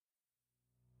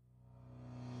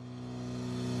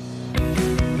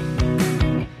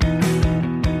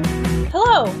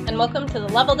welcome to the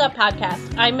Leveled Up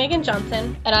Podcast. I'm Megan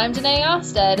Johnson. And I'm Danae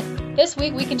Osted. This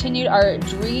week we continued our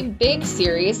Dream Big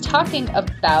series talking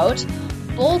about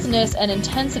boldness and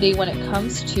intensity when it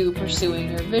comes to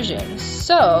pursuing your vision.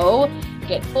 So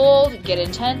get bold, get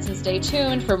intense, and stay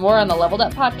tuned for more on the Leveled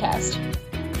Up Podcast.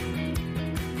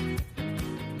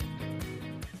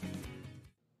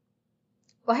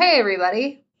 Well, hey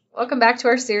everybody. Welcome back to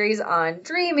our series on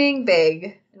dreaming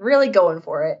big and really going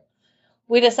for it.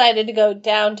 We decided to go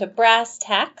down to brass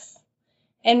tacks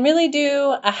and really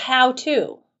do a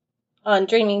how-to on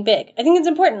dreaming big. I think it's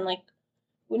important.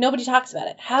 Nobody talks about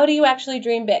it. How do you actually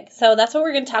dream big? So that's what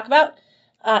we're going to talk about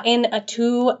in a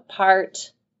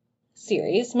 2-part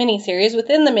series, mini-series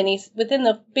within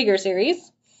the bigger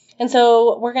series. And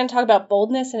so we're going to talk about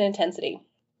boldness and intensity.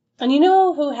 And you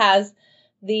know who has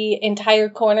the entire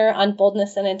corner on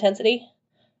boldness and intensity?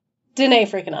 Danae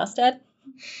freaking Osted.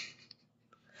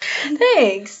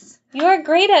 Thanks. You are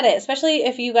great at it, especially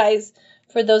if you guys,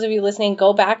 for those of you listening,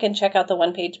 go back and check out the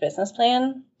one-page business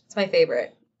plan. It's my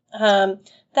favorite.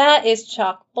 That is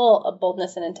chock full of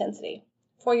boldness and intensity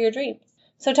for your dreams.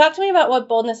 So talk to me about what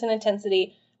boldness and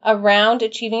intensity around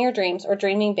achieving your dreams or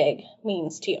dreaming big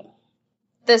means to you.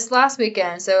 This last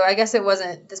weekend, so I guess it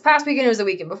wasn't this past weekend, it was the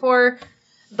weekend before,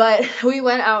 but we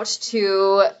went out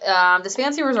to this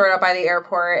fancy resort out by the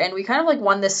airport, and we kind of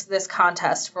won this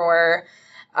contest for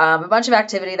a bunch of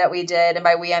activity that we did, and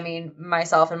by we, I mean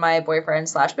myself and my boyfriend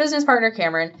 / business partner,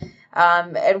 Cameron,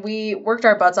 and we worked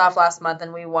our butts off last month,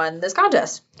 and we won this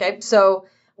contest, okay? So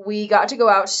we got to go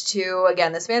out to,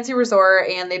 again, this fancy resort,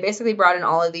 and they basically brought in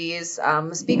all of these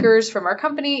speakers from our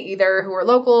company, either who were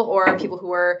local or people who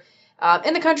were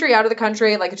in the country, out of the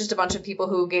country, just a bunch of people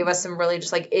who gave us some really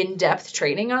just, in-depth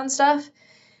training on stuff.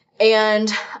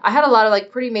 And I had a lot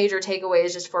of pretty major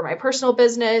takeaways just for my personal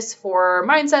business, for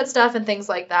mindset stuff and things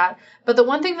like that. But the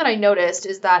one thing that I noticed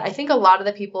is that I think a lot of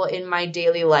the people in my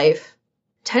daily life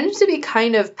tend to be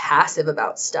kind of passive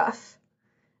about stuff.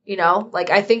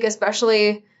 I think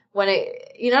especially when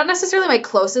not necessarily my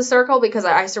closest circle, because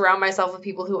I surround myself with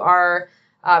people who are,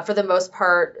 for the most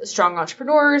part, strong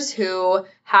entrepreneurs who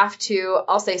have to,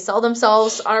 I'll say, sell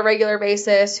themselves on a regular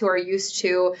basis, who are used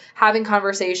to having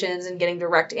conversations and getting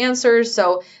direct answers.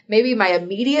 So maybe my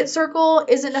immediate circle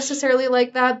isn't necessarily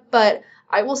like that, but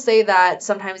I will say that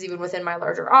sometimes even within my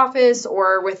larger office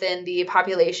or within the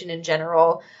population in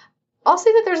general, I'll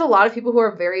say that there's a lot of people who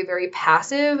are very, very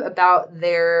passive about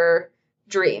their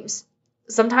dreams.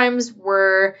 Sometimes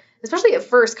we're, especially at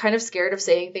first, kind of scared of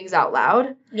saying things out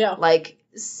loud. Yeah. Like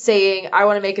saying, I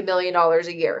want to make $1 million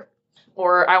a year,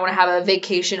 or I want to have a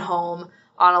vacation home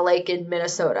on a lake in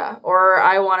Minnesota, or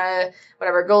I want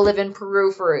to, go live in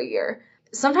Peru for a year.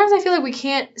 Sometimes I feel like we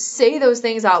can't say those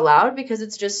things out loud because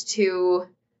it's just too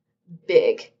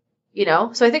big,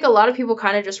 So I think a lot of people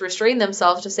kind of just restrain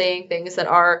themselves to saying things that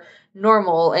are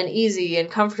normal and easy and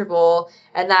comfortable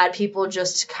and that people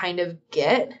just kind of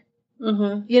get.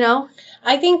 Mm-hmm.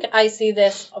 I think I see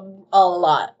this a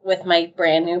lot with my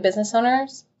brand new business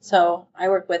owners. So I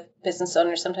work with business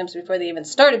owners sometimes before they even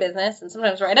start a business and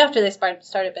sometimes right after they start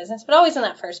a business, but always in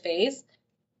that first phase.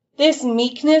 This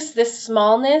meekness, this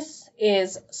smallness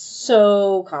is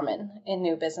so common in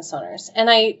new business owners. And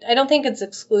I don't think it's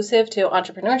exclusive to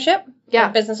entrepreneurship or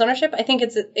business ownership. I think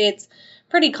it's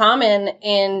pretty common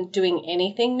in doing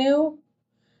anything new.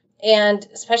 And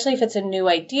especially if it's a new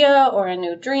idea or a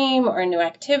new dream or a new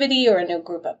activity or a new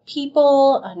group of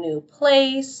people, a new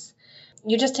place,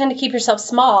 you just tend to keep yourself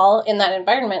small in that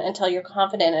environment until you're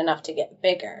confident enough to get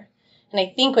bigger. And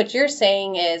I think what you're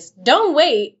saying is don't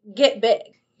wait, get big.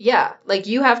 Yeah,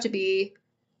 you have to be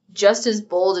just as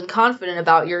bold and confident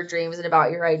about your dreams and about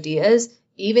your ideas,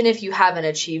 even if you haven't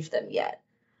achieved them yet,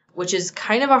 which is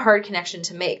kind of a hard connection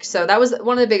to make. So that was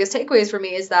one of the biggest takeaways for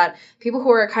me, is that people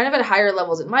who are kind of at higher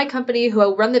levels in my company,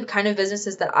 who run the kind of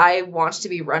businesses that I want to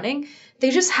be running, they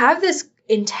just have this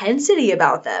intensity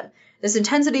about them. This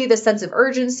intensity, this sense of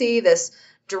urgency, this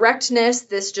directness,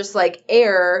 this just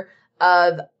air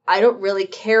of, I don't really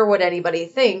care what anybody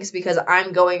thinks because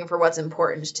I'm going for what's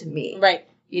important to me. Right.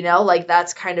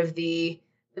 That's kind of the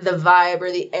vibe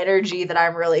or the energy that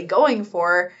I'm really going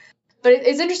for. But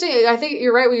it's interesting. I think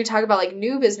you're right when you talk about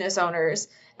new business owners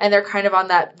and they're kind of on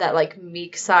that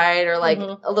meek side or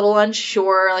mm-hmm. a little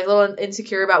unsure, a little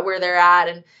insecure about where they're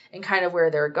at and kind of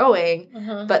where they're going.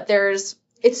 Mm-hmm. But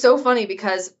it's so funny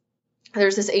because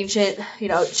there's this ancient,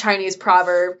 Chinese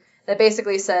proverb that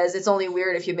basically says it's only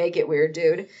weird if you make it weird,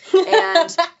 dude.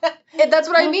 And that's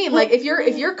what I mean. If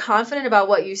you're confident about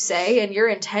what you say and you're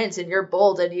intense and you're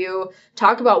bold and you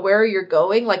talk about where you're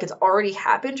going, it's already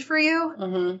happened for you,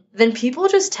 mm-hmm. then people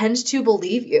just tend to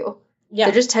believe you. Yeah.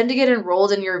 They just tend to get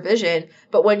enrolled in your vision.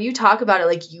 But when you talk about it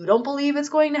like you don't believe it's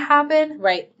going to happen,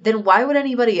 right, then why would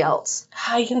anybody else?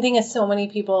 I can think of so many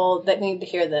people that need to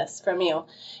hear this from you.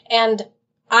 And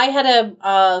I had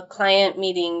a client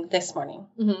meeting this morning.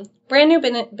 Mm-hmm. Brand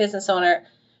new business owner.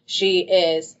 She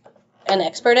is an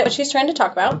expert at what she's trying to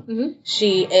talk about. Mm-hmm.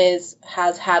 She has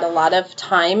had a lot of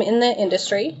time in the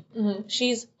industry. Mm-hmm.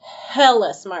 She's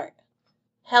hella smart,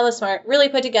 really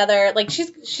put together. Like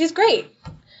she's great,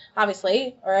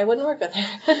 obviously, or I wouldn't work with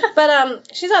her.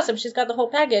 But she's awesome. She's got the whole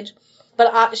package.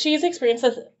 But she's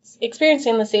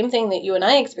experiencing the same thing that you and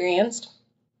I experienced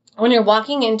when you're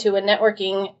walking into a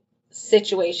networking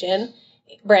situation,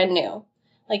 brand new.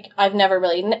 Like, I've never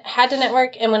really had to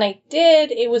network, and when I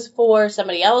did, it was for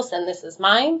somebody else, and this is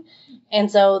mine. And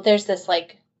so there's this,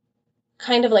 like,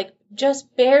 kind of, like,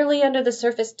 just barely under the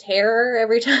surface terror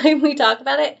every time we talk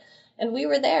about it, and we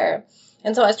were there.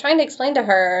 And so I was trying to explain to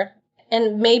her,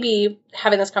 and maybe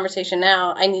having this conversation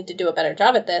now, I need to do a better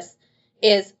job at this,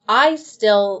 is I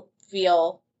still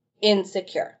feel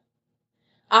insecure.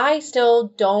 I still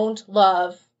don't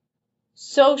love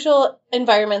social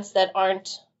environments that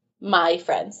aren't my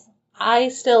friends. I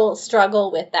still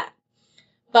struggle with that.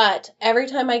 But every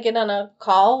time I get on a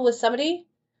call with somebody,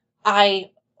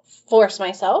 I force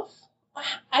myself.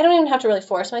 I don't even have to really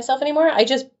force myself anymore. I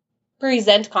just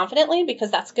present confidently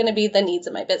because that's going to be the needs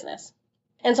of my business.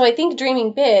 And so I think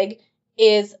dreaming big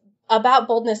is about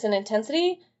boldness and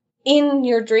intensity in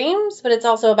your dreams, but it's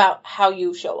also about how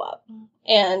you show up.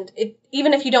 And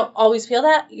even if you don't always feel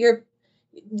that,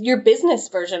 your business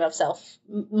version of self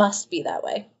must be that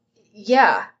way.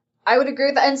 Yeah, I would agree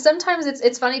with that. And sometimes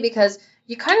it's funny because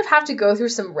you kind of have to go through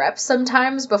some reps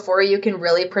sometimes before you can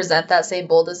really present that same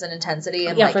boldness and intensity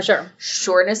and for sure.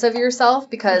 Sureness of yourself.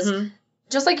 Because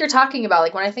just like you're talking about,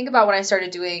 like when I think about when I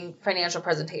started doing financial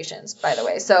presentations, by the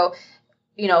way. So,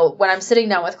 you know, when I'm sitting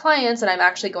down with clients and I'm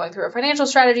actually going through a financial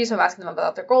strategy, so I'm asking them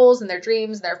about their goals and their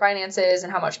dreams and their finances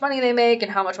and how much money they make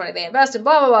and how much money they invest and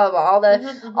blah, blah, blah,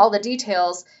 blah, all the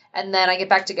details. And then I get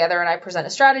back together and I present a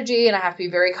strategy and I have to be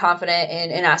very confident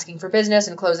in asking for business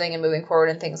and closing and moving forward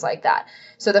and things like that.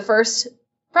 So the first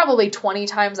probably 20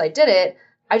 times I did it,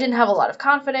 I didn't have a lot of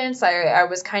confidence. I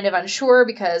was kind of unsure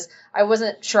because I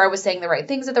wasn't sure I was saying the right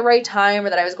things at the right time or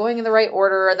that I was going in the right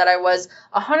order or that I was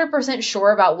 100%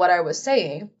 sure about what I was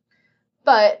saying.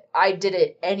 But I did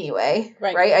it anyway,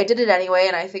 right? I did it anyway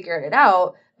and I figured it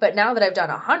out. But now that I've done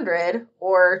 100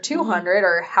 or 200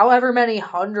 or however many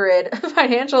 100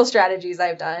 financial strategies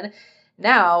I've done,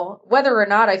 now, whether or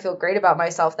not I feel great about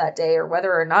myself that day or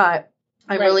whether or not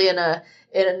I'm really in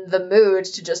the mood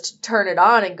to just turn it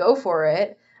on and go for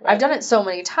it, I've done it so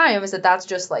many times that that's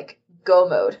just like go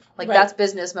mode. Like that's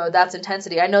business mode. That's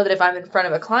intensity. I know that if I'm in front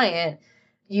of a client,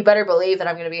 you better believe that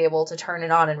I'm going to be able to turn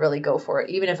it on and really go for it,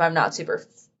 even if I'm not super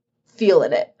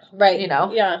feeling it. Right. You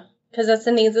know? Yeah. Because that's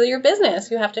the needs of your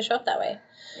business. You have to show up that way.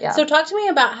 Yeah. So talk to me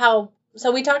about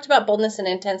so we talked about boldness and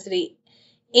intensity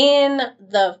in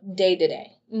the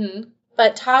day-to-day. Mm-hmm.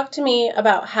 But talk to me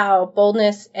about how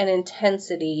boldness and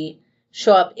intensity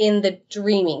show up in the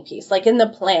dreaming piece, like in the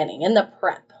planning, in the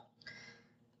prep.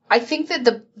 I think that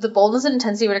the boldness and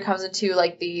intensity when it comes into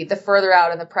like the further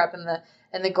out and the prep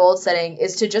and the goal setting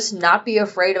is to just not be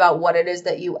afraid about what it is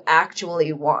that you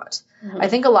actually want. Mm-hmm. I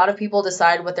think a lot of people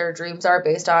decide what their dreams are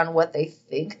based on what they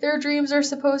think their dreams are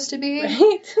supposed to be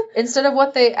instead of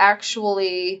what they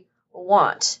actually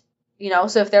want. You know,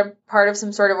 so if they're part of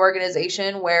some sort of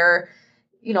organization where,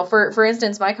 you know, for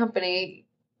instance, my company,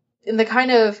 in the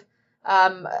kind of, I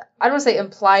don't want to say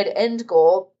implied end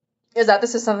goal, is that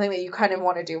this is something that you kind of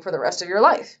want to do for the rest of your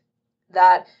life.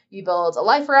 That you build a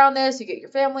life around this, you get your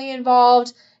family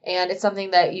involved, and it's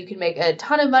something that you can make a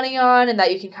ton of money on and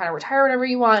that you can kind of retire whenever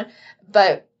you want.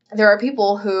 But there are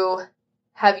people who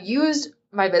have used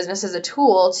my business as a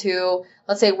tool to,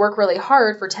 let's say, work really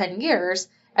hard for 10 years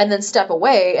and then step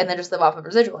away and then just live off of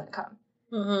residual income.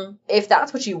 Mm-hmm. If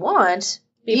that's what you want,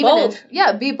 be bold.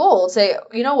 Be bold. Say,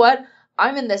 you know what?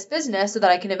 I'm in this business so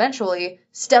that I can eventually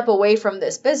step away from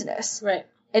this business. Right.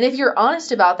 And if you're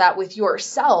honest about that with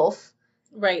yourself,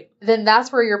 right, then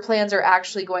that's where your plans are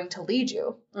actually going to lead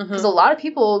you. Because a lot of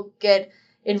people get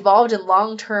involved in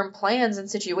long-term plans and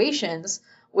situations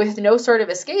with no sort of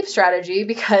escape strategy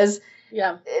because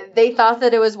they thought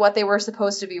that it was what they were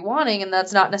supposed to be wanting, and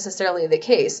that's not necessarily the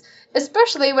case.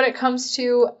 Especially when it comes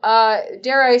to,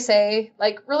 dare I say,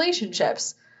 like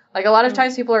relationships. Like a lot of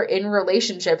times people are in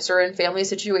relationships or in family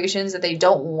situations that they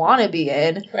don't want to be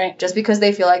in just because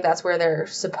they feel like that's where they're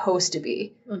supposed to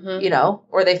be, you know,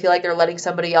 or they feel like they're letting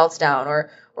somebody else down or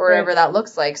whatever that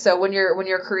looks like. So when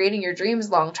you're creating your dreams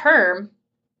long term,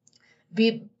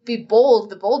 be be bold.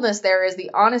 The boldness there is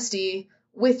the honesty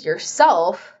with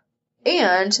yourself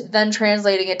and then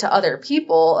translating it to other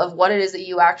people of what it is that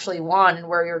you actually want and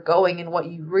where you're going and what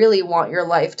you really want your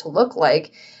life to look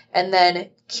like. And then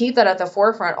keep that at the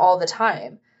forefront all the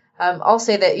time. I'll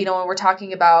say that, you know, when we're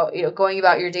talking about, you know, going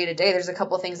about your day to day, there's a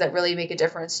couple of things that really make a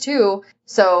difference too.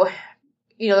 So,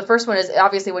 you know, the first one is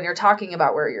obviously when you're talking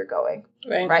about where you're going,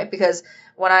 right? Because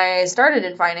when I started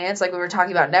in finance, like we were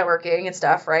talking about networking and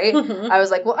stuff, right? I was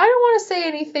like, well, I don't want to say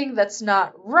anything that's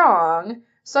not wrong.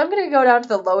 So I'm going to go down to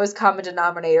the lowest common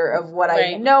denominator of what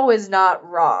I know is not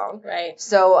wrong. Right.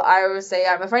 So I would say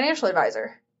I'm a financial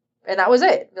advisor. And that was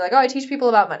it. Be like, oh, I teach people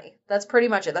about money. That's pretty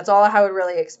much it. That's all I would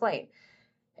really explain.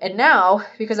 And now,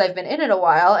 because I've been in it a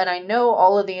while and I know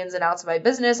all of the ins and outs of my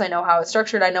business, I know how it's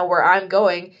structured, I know where I'm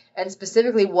going and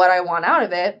specifically what I want out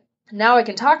of it, now I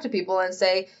can talk to people and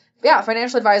say, yeah,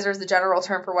 financial advisor is the general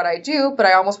term for what I do, but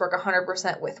I almost work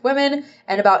 100% with women,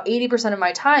 and about 80% of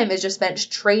my time is just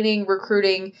spent training,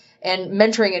 recruiting, and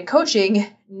mentoring and coaching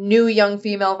new young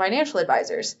female financial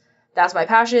advisors. That's my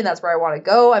passion. That's where I want to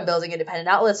go. I'm building independent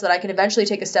outlets so that I can eventually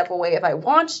take a step away if I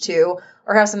want to,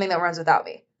 or have something that runs without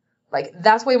me. Like,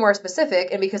 that's way more specific,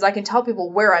 and because I can tell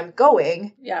people where I'm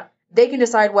going, they can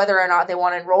decide whether or not they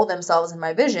want to enroll themselves in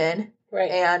my vision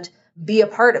and be a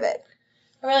part of it.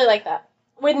 I really like that.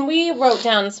 When we wrote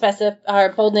down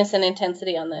our boldness and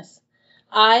intensity on this,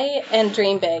 and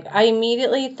dream big, I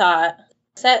immediately thought,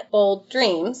 set bold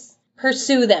dreams,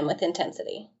 pursue them with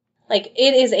intensity. Like,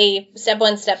 it is a step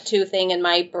one, step two thing in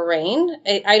my brain.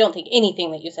 I don't think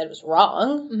anything that you said was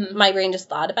wrong. Mm-hmm. My brain just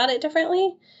thought about it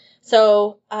differently.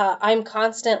 So I'm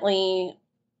constantly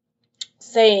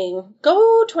saying,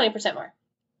 go 20% more.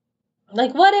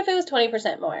 Like, what if it was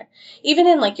 20% more? Even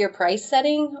in, like, your price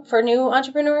setting for new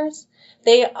entrepreneurs,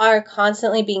 they are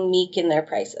constantly being meek in their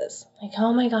prices. Like,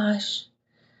 oh my gosh,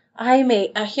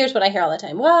 here's what I hear all the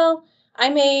time. Well, I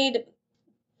made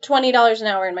 $20 an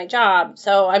hour in my job,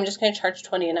 so I'm just going to charge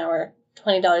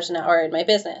 $20 an hour in my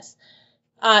business.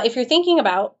 If you're thinking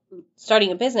about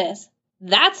starting a business,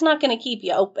 that's not going to keep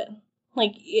you open.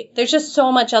 Like, there's just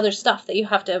so much other stuff that you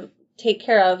have to take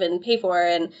care of and pay for,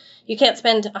 and you can't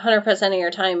spend 100% of your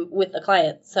time with the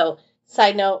client. So,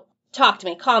 side note, talk to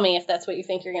me, call me if that's what you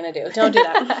think you're going to do. Don't do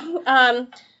that.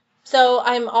 So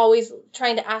I'm always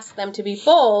trying to ask them to be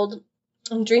bold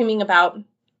and dreaming about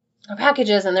their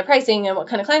packages and their pricing and what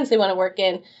kind of clients they want to work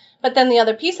in. But then the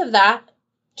other piece of that,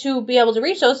 to be able to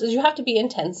reach those, is you have to be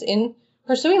intense in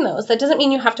pursuing those. That doesn't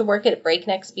mean you have to work at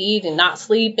breakneck speed and not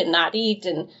sleep and not eat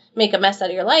and make a mess out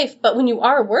of your life. But when you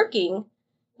are working,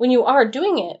 when you are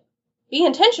doing it, be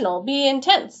intentional, be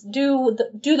intense, do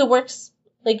the works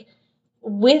like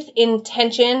with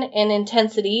intention and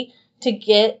intensity to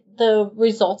get the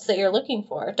results that you're looking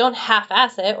for. Don't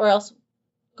half-ass it, or else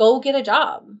go get a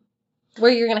job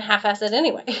where you're going to half-ass it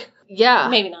anyway. Yeah.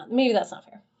 Maybe not. Maybe that's not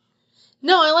fair.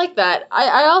 No, I like that.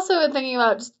 I also am thinking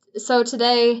about, so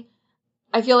today,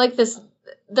 I feel like there's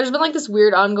been like this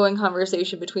weird ongoing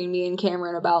conversation between me and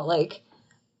Cameron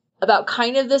about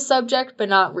kind of this subject, but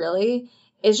not really.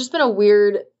 It's just been a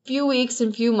weird few weeks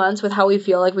and few months with how we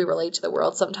feel like we relate to the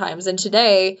world sometimes. And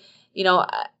today, you know,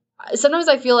 sometimes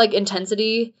I feel like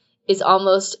intensity is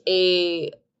almost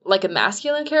a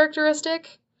masculine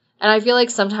characteristic. And I feel like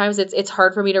sometimes it's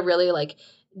hard for me to really like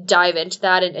dive into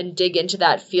that and dig into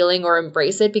that feeling or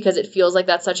embrace it, because it feels like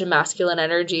that's such a masculine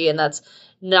energy and that's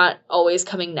not always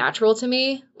coming natural to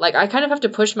me. Like, I kind of have to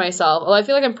push myself. Although I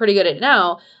feel like I'm pretty good at it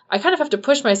now, I kind of have to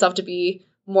push myself to be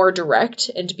more direct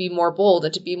and to be more bold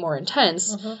and to be more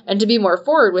intense and to be more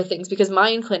forward with things, because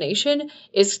my inclination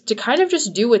is to kind of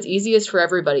just do what's easiest for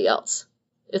everybody else,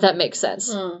 if that makes sense.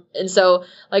 And so,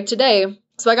 like today,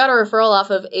 so I got a referral off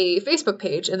of a Facebook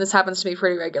page, and this happens to me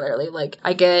pretty regularly. Like,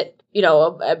 I get, you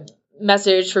know, a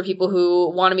message for people who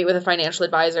want to meet with a financial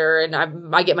advisor, and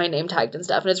I get my name tagged and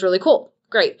stuff, and it's really cool.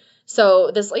 Great.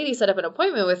 So this lady set up an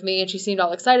appointment with me, and she seemed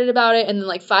all excited about it. And then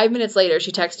like 5 minutes later,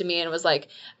 she texted me and was like,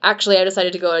 actually, I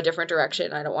decided to go a different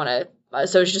direction. I don't want to.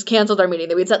 So she just canceled our meeting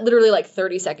that we'd set literally like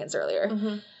 30 seconds earlier.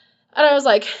 And I was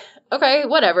like, okay,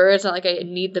 whatever. It's not like I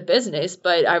need the business,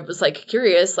 but I was like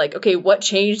curious, like, okay, what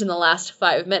changed in the last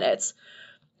 5 minutes?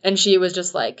 And she was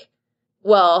just like,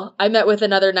 well, I met with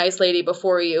another nice lady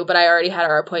before you, but I already had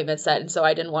our appointment set, and so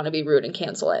I didn't want to be rude and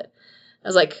cancel it. I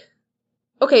was like,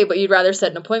 okay, but you'd rather set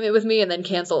an appointment with me and then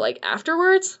cancel like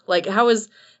afterwards? Like, how is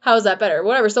that better?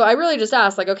 Whatever. So I really just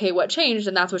asked, like, okay, what changed?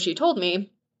 And that's what she told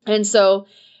me. And so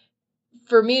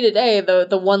for me today,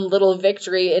 the one little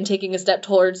victory in taking a step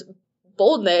towards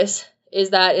boldness is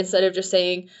that instead of just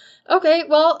saying, okay,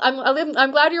 well,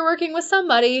 I'm glad you're working with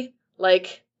somebody,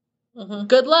 like,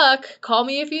 good luck, call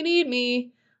me if you need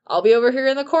me, I'll be over here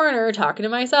in the corner talking to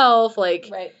myself. Like,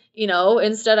 Right. you know,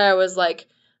 instead I was like,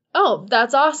 oh,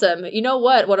 that's awesome. You know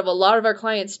what? What a lot of our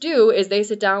clients do is they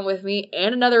sit down with me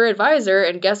and another advisor,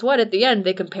 and guess what? At the end,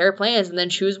 they compare plans and then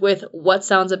choose with what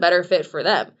sounds a better fit for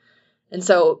them. And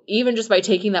so even just by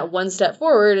taking that one step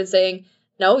forward and saying,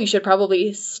 no, you should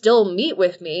probably still meet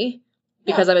with me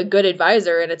because I'm a good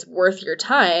advisor and it's worth your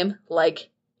time. Like,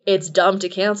 it's dumb to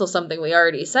cancel something we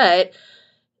already set.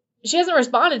 She hasn't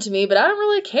responded to me, but I don't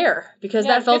really care because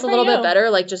that felt a little bit better.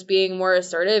 Like, just being more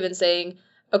assertive and saying,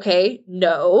 okay,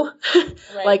 no,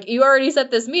 Right. like, you already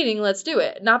set this meeting, let's do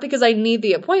it. Not because I need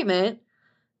the appointment,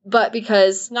 but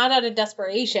because... Not out of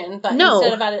desperation, but No.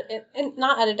 instead about it,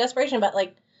 not out of desperation, but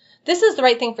like, this is the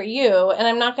right thing for you, and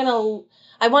I'm not going to...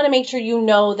 I want to make sure you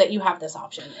know that you have this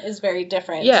option is very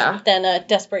different than a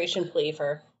desperation plea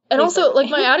for... And also, like,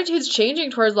 my attitude's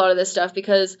changing towards a lot of this stuff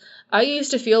because I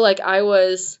used to feel like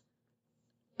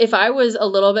if I was a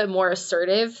little bit more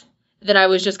assertive, then I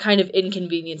was just kind of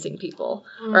inconveniencing people.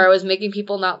 Or I was making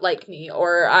people not like me.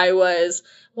 Or I was,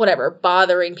 whatever,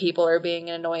 bothering people or being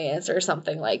an annoyance or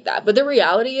something like that. But the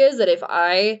reality is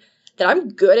that I'm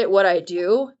good at what I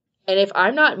do, and if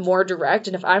I'm not more direct,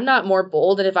 and if I'm not more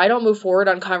bold, and if I don't move forward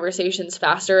on conversations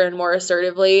faster and more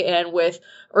assertively and with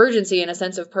urgency and a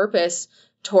sense of purpose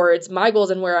towards my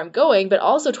goals and where I'm going, but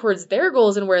also towards their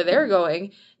goals and where they're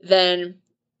going, then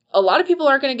a lot of people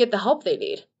aren't going to get the help they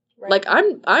need. Right. Like,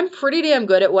 I'm pretty damn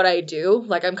good at what I do.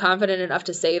 Like, I'm confident enough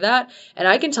to say that. And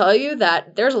I can tell you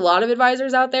that there's a lot of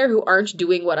advisors out there who aren't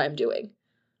doing what I'm doing.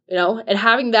 You know? And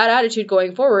having that attitude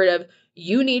going forward of,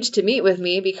 you need to meet with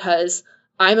me because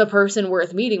I'm a person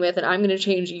worth meeting with and I'm going to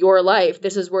change your life.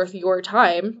 This is worth your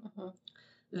time.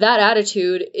 That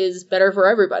attitude is better for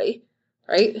everybody.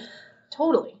 Right?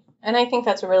 Totally. And I think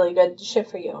that's a really good shift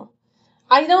for you.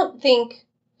 I don't think...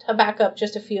 To back up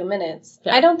just a few minutes,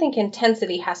 I don't think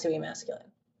intensity has to be masculine.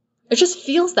 It just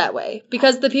feels that way.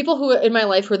 Because the people who in my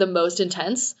life who are the most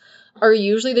intense are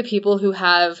usually the people who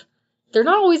they're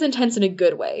not always intense in a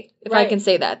good way, if I can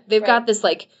say that. They've got this,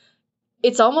 like,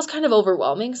 it's almost kind of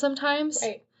overwhelming sometimes.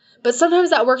 Right. But sometimes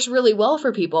that works really well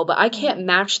for people, but I can't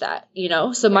match that, you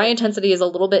know? So my intensity is a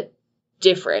little bit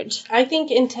different. I think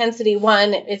intensity,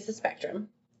 one, is the spectrum.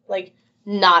 Like,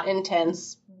 not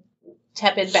intense,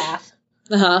 tepid bath.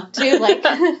 To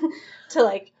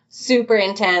super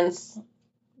intense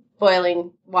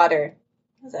boiling water.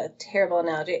 That's a terrible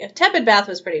analogy. A tepid bath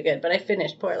was pretty good, but I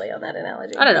finished poorly on that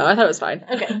analogy. I don't know. I thought it was fine.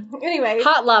 Okay. Anyway.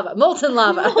 Hot lava. Molten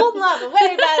lava. Molten lava.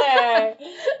 Way better.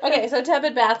 Okay, so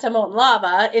tepid bath to molten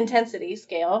lava, intensity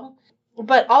scale.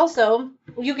 But also,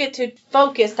 you get to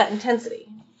focus that intensity.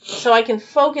 So I can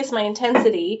focus my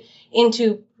intensity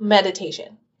into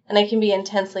meditation. And I can be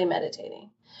intensely meditating.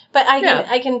 But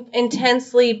I can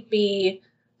intensely be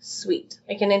sweet.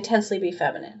 I can intensely be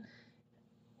feminine.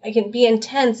 I can be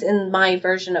intense in my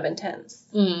version of intense.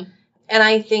 Mm-hmm. And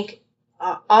I think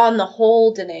on the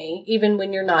whole, Danae, even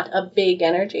when you're not a big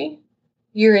energy,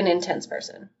 you're an intense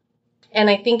person. And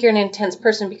I think you're an intense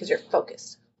person because you're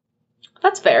focused.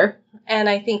 That's fair. And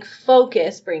I think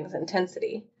focus brings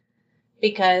intensity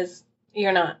because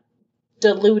you're not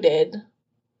diluted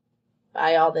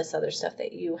by all this other stuff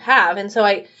that you have. And so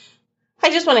I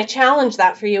just want to challenge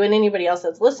that for you and anybody else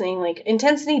that's listening. Like,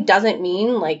 intensity doesn't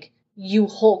mean, like, you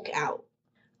Hulk out.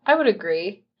 I would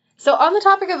agree. So on the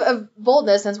topic of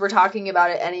boldness, since we're talking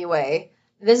about it anyway,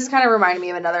 this is kind of reminding me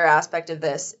of another aspect of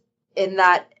this, in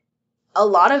that a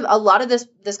lot of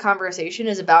this conversation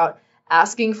is about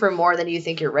asking for more than you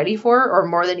think you're ready for or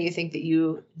more than you think that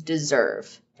you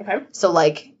deserve. Okay. So,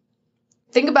 like,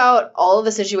 think about all of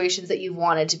the situations that you've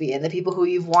wanted to be in, the people who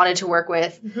you've wanted to work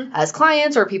with as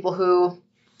clients, or people who,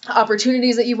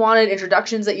 opportunities that you've wanted,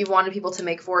 introductions that you've wanted people to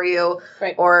make for you,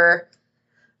 or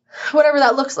whatever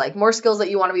that looks like, more skills that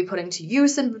you want to be putting to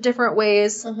use in different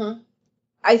ways.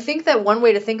 I think that one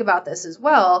way to think about this as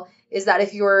well is that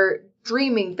if you're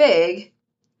dreaming big,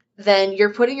 then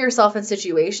you're putting yourself in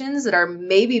situations that are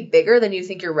maybe bigger than you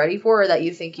think you're ready for or that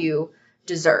you think you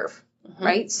deserve,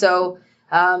 right? So,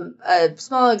 a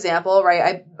small example,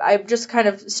 right? I've just kind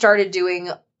of started doing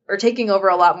or taking over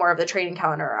a lot more of the training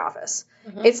calendar in our office.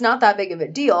 It's not that big of a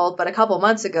deal, but a couple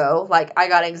months ago, like, I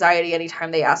got anxiety anytime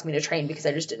they asked me to train because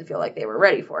I just didn't feel like they were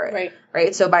ready for it.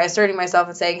 Right. So by asserting myself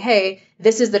and saying, hey,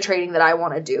 this is the training that I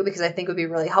want to do because I think would be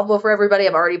really helpful for everybody.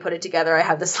 I've already put it together. I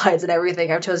have the slides and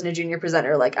everything. I've chosen a junior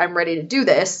presenter. Like, I'm ready to do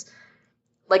this.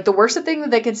 Like, the worst thing that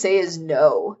they can say is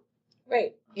no.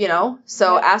 Right. You know?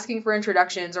 So asking for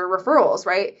introductions or referrals,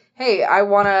 right? Hey, I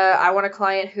want a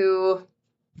client who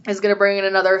is going to bring in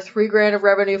another $3,000 of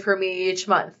revenue for me each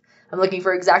month. I'm looking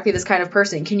for exactly this kind of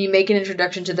person. Can you make an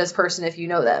introduction to this person if you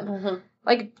know them? Mm-hmm.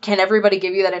 Like, can everybody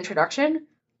give you that introduction?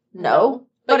 No.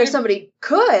 But if somebody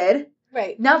could,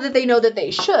 right, now that they know that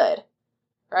they should,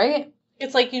 right?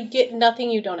 It's like you get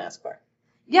nothing you don't ask for.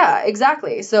 Yeah,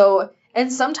 exactly. So,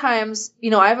 and sometimes, you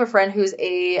know, I have a friend who's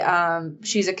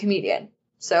she's a comedian.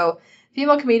 So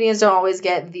female comedians don't always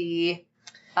get the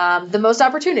most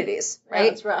opportunities, right?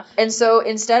 Yeah, it's rough. And so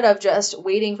instead of just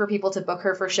waiting for people to book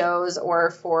her for shows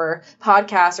or for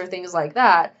podcasts or things like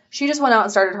that, she just went out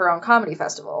and started her own comedy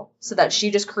festival so that she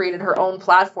just created her own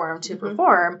platform to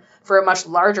perform for a much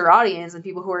larger audience and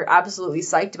people who are absolutely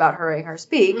psyched about hearing her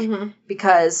speak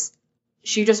because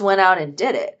she just went out and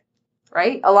did it,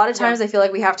 right? A lot of times I feel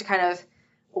like we have to kind of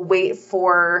wait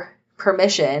for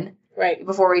permission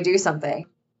before we do something.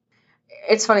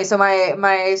 It's funny. So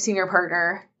my senior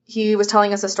partner, he was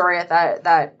telling us a story at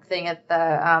that thing at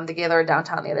the Gaylord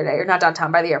downtown the other day, or not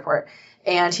downtown, by the airport.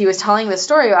 And he was telling this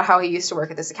story about how he used to work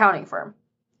at this accounting firm.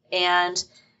 And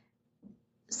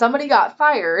somebody got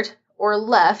fired or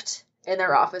left and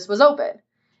their office was open.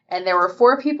 And there were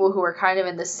 4 people who were kind of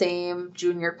in the same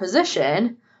junior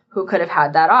position who could have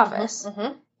had that office.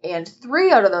 And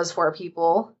 3 out of those 4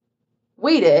 people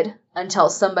waited until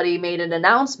somebody made an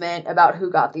announcement about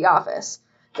who got the office.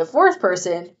 The 4th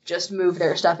person just moved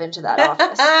their stuff into that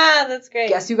office. That's great.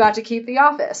 Guess who got to keep the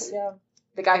office? Yeah.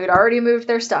 The guy who'd already moved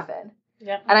their stuff in.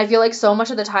 Yeah. And I feel like so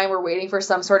much of the time we're waiting for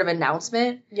some sort of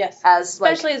announcement. Yes.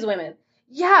 Especially as women.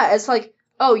 Yeah, it's like,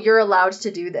 oh, you're allowed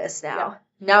to do this now.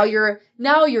 Yeah.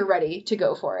 Now you're ready to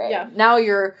go for it. Yeah. Now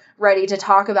you're ready to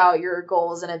talk about your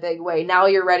goals in a big way. Now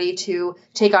you're ready to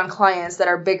take on clients that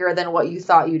are bigger than what you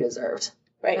thought you deserved.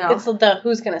 Right. You know? It's the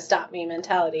who's going to stop me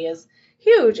mentality is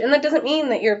huge. And that doesn't mean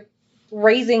that you're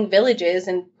raising villages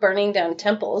and burning down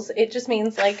temples. It just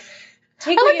means like I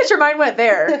like that your mind went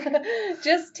there.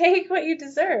 Just take what you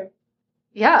deserve.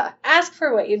 Yeah. Ask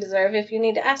for what you deserve if you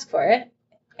need to ask for it.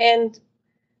 And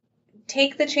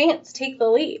take the chance. Take the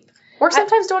leap. Or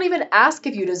sometimes don't even ask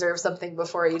if you deserve something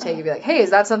before you take it. Be like, hey, is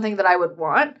that something that I would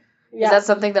want? Yeah. Is that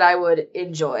something that I would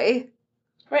enjoy?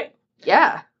 Right.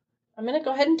 Yeah. I'm going to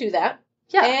go ahead and do that.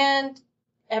 Yeah. And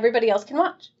everybody else can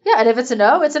watch. Yeah, and if it's a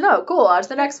no, it's a no. Cool, on to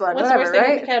the next one. What's the worst thing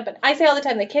that can happen? I say all the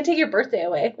time, they can't take your birthday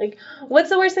away. Like, what's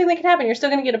the worst thing that can happen? You're still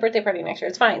going to get a birthday party next year.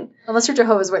 It's fine. Unless you're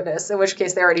Jehovah's Witness, in which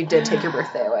case they already did take your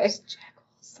birthday away.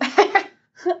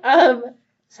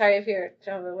 Sorry if you're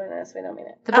Jehovah's Witness. We don't mean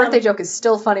it. The birthday joke is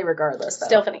still funny regardless, though.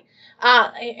 Still funny.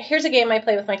 Here's a game I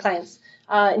play with my clients,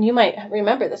 and you might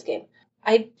remember this game.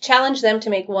 I challenge them to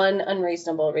make one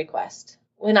unreasonable request.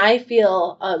 When I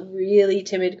feel a really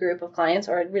timid group of clients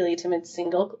or a really timid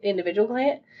single individual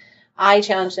client, I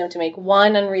challenge them to make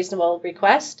one unreasonable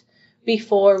request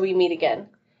before we meet again.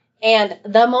 And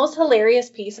the most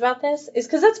hilarious piece about this is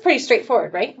because that's pretty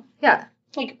straightforward, right? Yeah.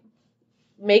 Like,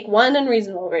 make one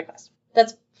unreasonable request.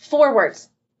 That's 4 words.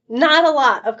 Not a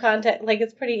lot of content. Like,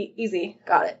 it's pretty easy.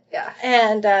 Got it. Yeah.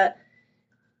 And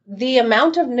the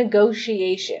amount of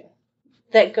negotiation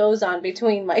that goes on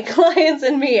between my clients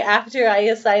and me after I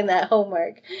assign that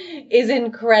homework is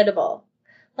incredible.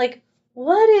 Like,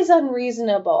 what is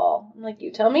unreasonable? I'm like,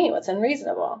 you tell me what's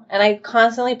unreasonable. And I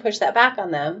constantly push that back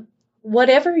on them.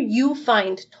 Whatever you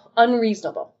find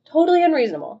unreasonable, totally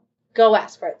unreasonable, go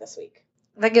ask for it this week.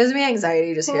 That gives me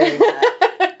anxiety just hearing that.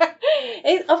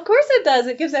 Of course it does.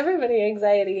 It gives everybody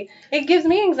anxiety. It gives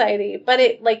me anxiety, but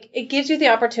it gives you the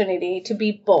opportunity to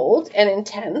be bold and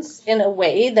intense in a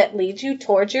way that leads you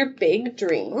towards your big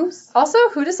dreams. Also,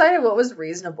 who decided what was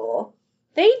reasonable?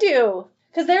 They do.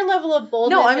 Because their level of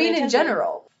boldness. No, I mean in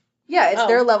general. Yeah, it's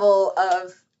their level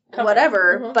of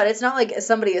whatever, but it's not like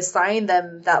somebody assigned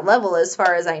them that level as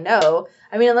far as I know.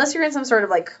 I mean, unless you're in some sort of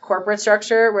like corporate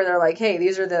structure where they're like, hey,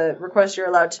 these are the requests you're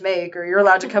allowed to make, or you're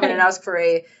allowed to come in and ask for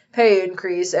a pay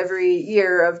increase every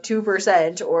year of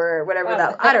 2% or whatever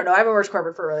that. I don't know. I haven't worked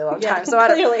corporate for a really long time, so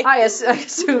I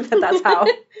assume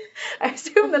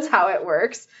that's how it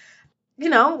works. You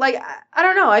know, like, I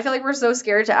don't know. I feel like we're so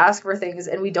scared to ask for things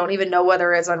and we don't even know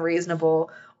whether it's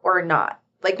unreasonable or not.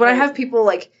 Like when I have people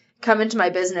like come into my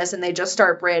business and they just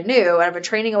start brand new, and I've been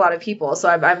training a lot of people, so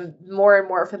I'm more and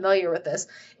more familiar with this.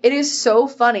 It is so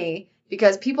funny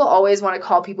because people always want to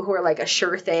call people who are like a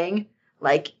sure thing,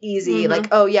 like easy, like,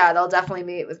 oh yeah, they'll definitely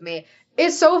meet with me.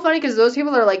 It's so funny because those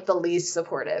people are like the least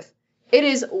supportive. It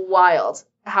is wild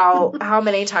how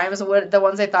many times the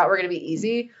ones I thought were going to be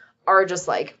easy are just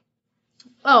like,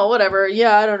 oh, whatever.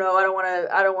 Yeah, I don't know.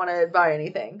 I don't want to buy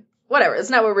anything. Whatever. It's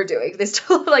not what we're doing. They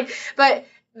still like, but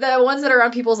the ones that are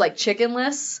on people's like chicken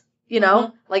lists, you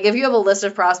know, like if you have a list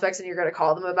of prospects and you're going to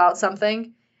call them about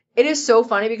something, it is so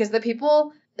funny because the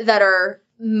people that are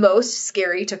most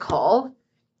scary to call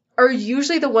are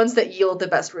usually the ones that yield the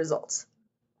best results.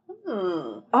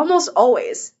 Almost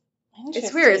always.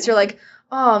 It's weird. It's you're like,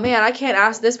 oh man, I can't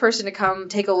ask this person to come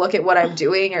take a look at what I'm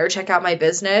doing or check out my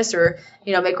business or,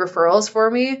 you know, make referrals for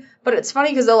me. But it's funny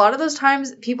because a lot of those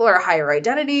times people are higher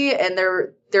identity and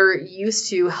they're used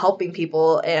to helping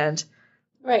people and,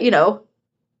 you know,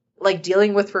 like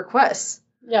dealing with requests.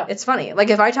 Yeah. It's funny. Like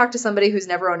if I talk to somebody who's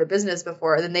never owned a business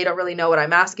before, then they don't really know what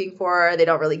I'm asking for. They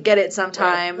don't really get it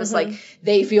sometimes. Like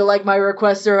they feel like my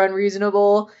requests are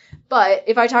unreasonable. But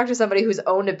if I talk to somebody who's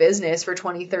owned a business for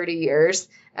 20, 30 years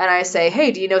and I say,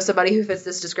 hey, do you know somebody who fits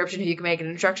this description who you can make an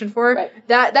introduction for? Right.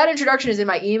 That introduction is in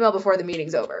my email before the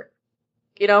meeting's over.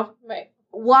 You know? Right.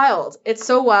 Wild. It's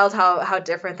so wild how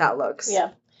different that looks.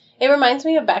 Yeah. It reminds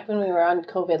me of back when we were on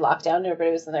COVID lockdown and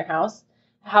everybody was in their house,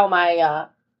 how my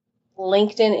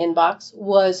LinkedIn inbox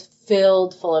was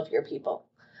filled full of your people.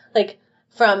 Like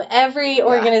from every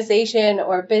organization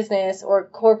or business or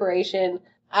corporation,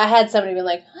 I had somebody be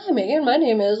like, hi, Megan, my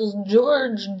name is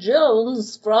George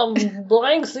Jones from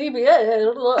blank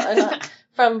CPA,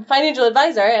 from Financial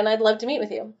Advisor, and I'd love to meet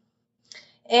with you.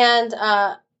 And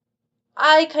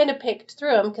I kind of picked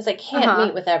through them because I can't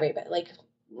meet with everybody. Like,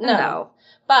 no.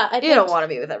 But you don't want to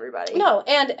meet with everybody. No,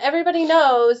 and everybody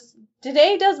knows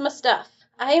today does my stuff.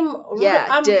 I'm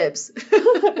dibs.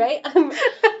 Right?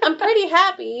 I'm pretty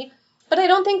happy, but I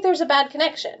don't think there's a bad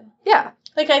connection. Yeah.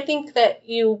 Like, I think that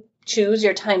you choose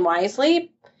your time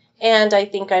wisely, and I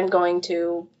think I'm going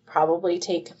to probably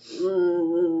take a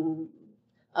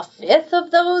fifth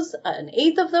of those, an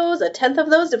eighth of those, a tenth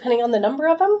of those, depending on the number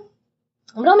of them.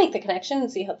 But I'll make the connection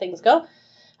and see how things go,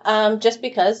 just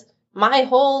because my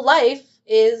whole life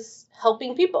is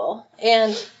helping people,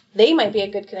 and they might be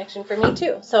a good connection for me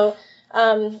too. So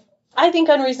I think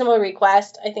unreasonable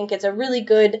request, I think it's a really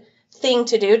good thing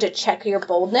to do to check your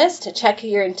boldness, to check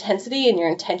your intensity and your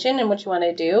intention and what you want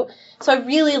to do. So I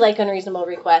really like unreasonable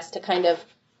request to kind of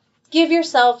give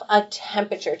yourself a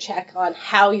temperature check on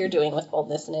how you're doing with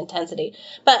boldness and intensity.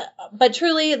 But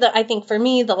truly, I think for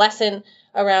me, the lesson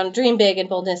around dream big and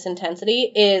boldness intensity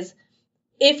is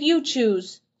if you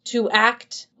choose to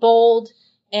act bold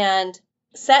and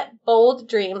set bold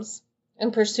dreams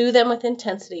and pursue them with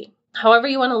intensity, however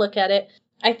you want to look at it,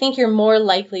 I think you're more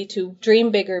likely to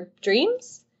dream bigger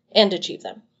dreams and achieve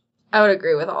them. I would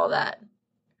agree with all that.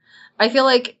 I feel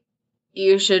like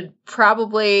you should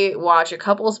probably watch a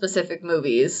couple specific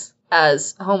movies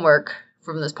as homework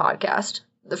from this podcast.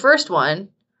 The first one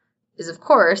is, of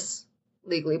course,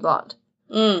 Legally Blonde.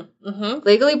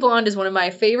 Legally Blonde is one of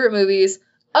my favorite movies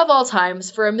of all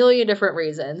times for a million different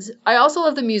reasons. I also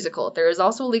love the musical. There is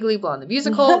also Legally Blonde, the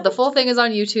musical. The full thing is on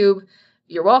YouTube.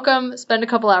 You're welcome. Spend a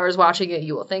couple hours watching it.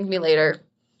 You will thank me later.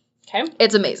 Okay.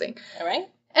 It's amazing. All right.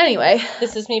 Anyway.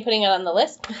 This is me putting it on the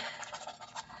list.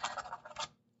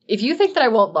 If you think that I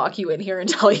won't lock you in here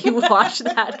until you watch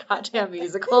that goddamn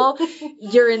musical,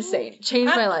 you're insane.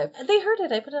 Changed my life. They heard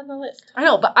it. I put it on the list. I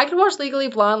know, but I could watch Legally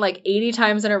Blonde like 80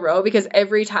 times in a row because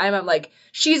every time I'm like,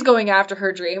 she's going after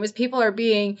her dreams. People are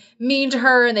being mean to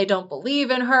her and they don't believe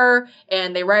in her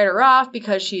and they write her off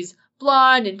because she's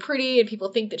blonde and pretty and people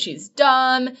think that she's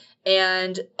dumb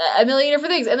and a million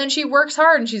different things. And then she works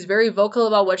hard and she's very vocal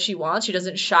about what she wants. She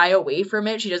doesn't shy away from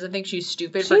it. She doesn't think she's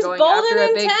stupid for going after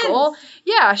a big goal.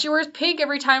 Yeah, she wears pink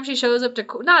every time she shows up to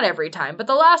court. Not every time, but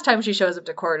the last time she shows up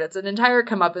to court. It's an entire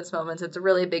comeuppance moment. It's a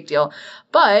really big deal.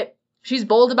 But she's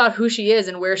bold about who she is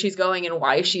and where she's going and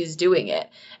why she's doing it.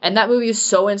 And that movie is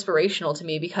so inspirational to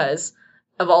me because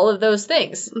of all of those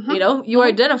things, you know, you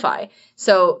identify.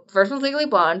 So first one's Legally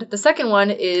Blonde. The second one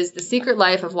is The Secret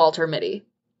Life of Walter Mitty.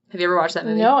 Have you ever watched that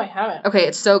movie? No, I haven't. Okay,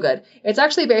 it's so good. It's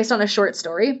actually based on a short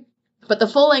story, but the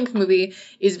full-length movie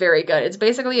is very good. It's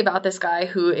basically about this guy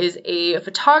who is a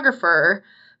photographer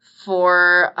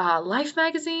for Life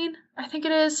magazine, I think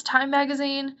it is, Time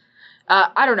magazine.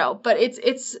 I don't know, but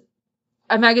it's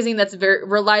a magazine that's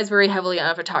relies very heavily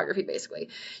on photography, basically.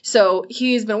 So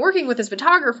he's been working with this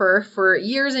photographer for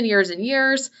years and years and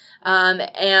years,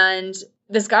 and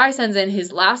this guy sends in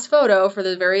his last photo for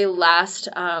the very last,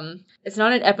 it's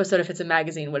not an episode if it's a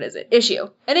magazine, what is it? Issue.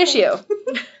 An issue.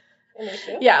 An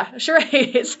issue? Yeah,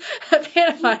 charades. A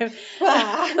pantomime.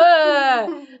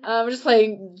 I'm just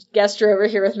playing gesture over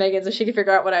here with Megan so she can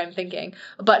figure out what I'm thinking.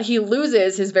 But he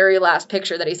loses his very last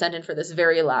picture that he sent in for this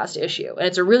very last issue. And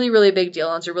it's a really, really big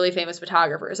deal, and it's a really famous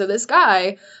photographer. So this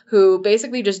guy, who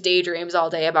basically just daydreams all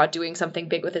day about doing something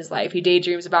big with his life, he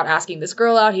daydreams about asking this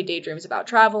girl out, he daydreams about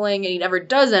traveling, and he never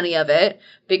does any of it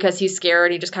because he's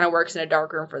scared. He just kind of works in a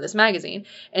dark room for this magazine.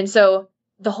 And so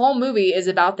the whole movie is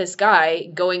about this guy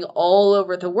going all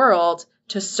over the world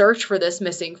to search for this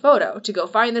missing photo, to go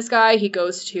find this guy. He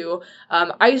goes to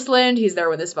Iceland. He's there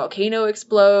when this volcano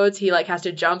explodes. He like has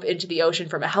to jump into the ocean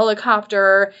from a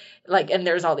helicopter, like, and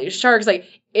there's all these sharks. Like,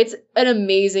 it's an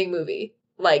amazing movie.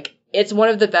 Like, it's one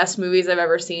of the best movies I've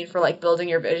ever seen for like building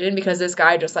your vision, because this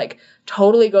guy just like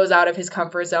totally goes out of his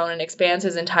comfort zone and expands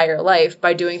his entire life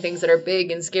by doing things that are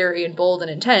big and scary and bold and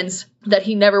intense that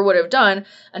he never would have done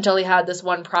until he had this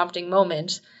one prompting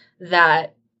moment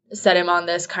that set him on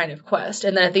this kind of quest.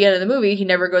 And then at the end of the movie, he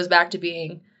never goes back to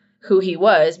being who he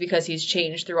was, because he's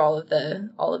changed through all of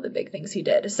the big things he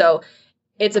did. So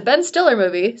it's a Ben Stiller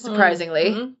movie,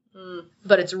 surprisingly,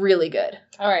 but it's really good.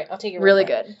 All right, I'll take it. Really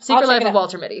good. Secret Life of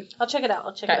Walter Mitty. I'll check it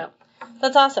out.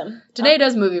 That's awesome. Danae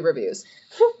does movie reviews.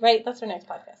 Right, that's our next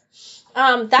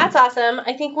podcast. That's awesome.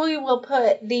 I think we will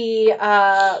put the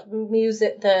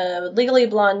the Legally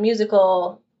Blonde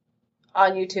musical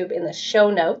on YouTube in the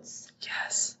show notes.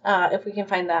 Yes. If we can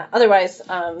find that. Otherwise,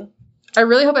 I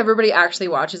really hope everybody actually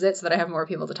watches it so that I have more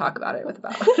people to talk about it with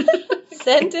about.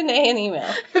 Send Danae an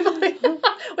email.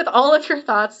 With all of your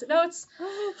thoughts, notes,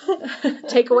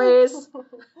 takeaways.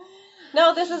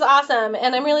 No, this is awesome,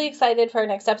 and I'm really excited for our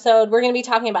next episode. We're going to be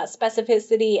talking about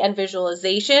specificity and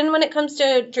visualization when it comes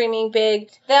to dreaming big.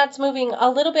 That's moving a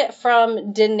little bit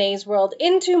from Danae's world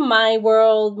into my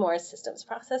world, more systems,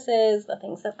 processes, the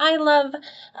things that I love.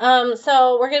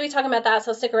 So we're going to be talking about that,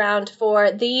 so stick around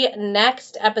for the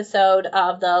next episode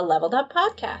of the Leveled Up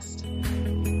Podcast.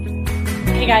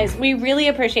 Hey guys, we really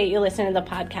appreciate you listening to the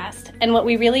podcast. And what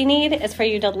we really need is for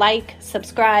you to like,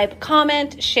 subscribe,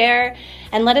 comment, share,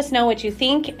 and let us know what you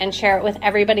think, and share it with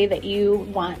everybody that you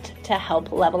want to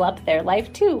help level up their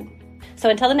life too. So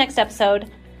until the next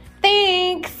episode,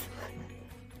 thanks!